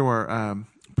to say to our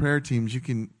prayer teams, you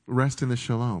can rest in the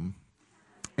shalom.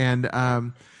 And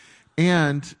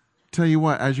tell you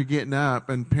what, as you're getting up,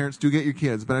 and parents do get your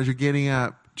kids, but as you're getting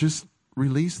up, just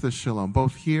release the shalom,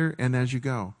 both here and as you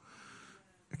go.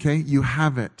 Okay? You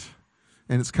have it.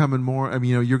 And it's coming more. I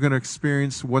mean, you're going to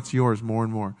experience what's yours more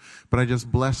and more. But I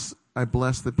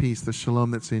bless the peace, the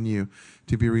shalom that's in you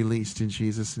to be released in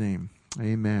Jesus' name.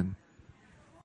 Amen.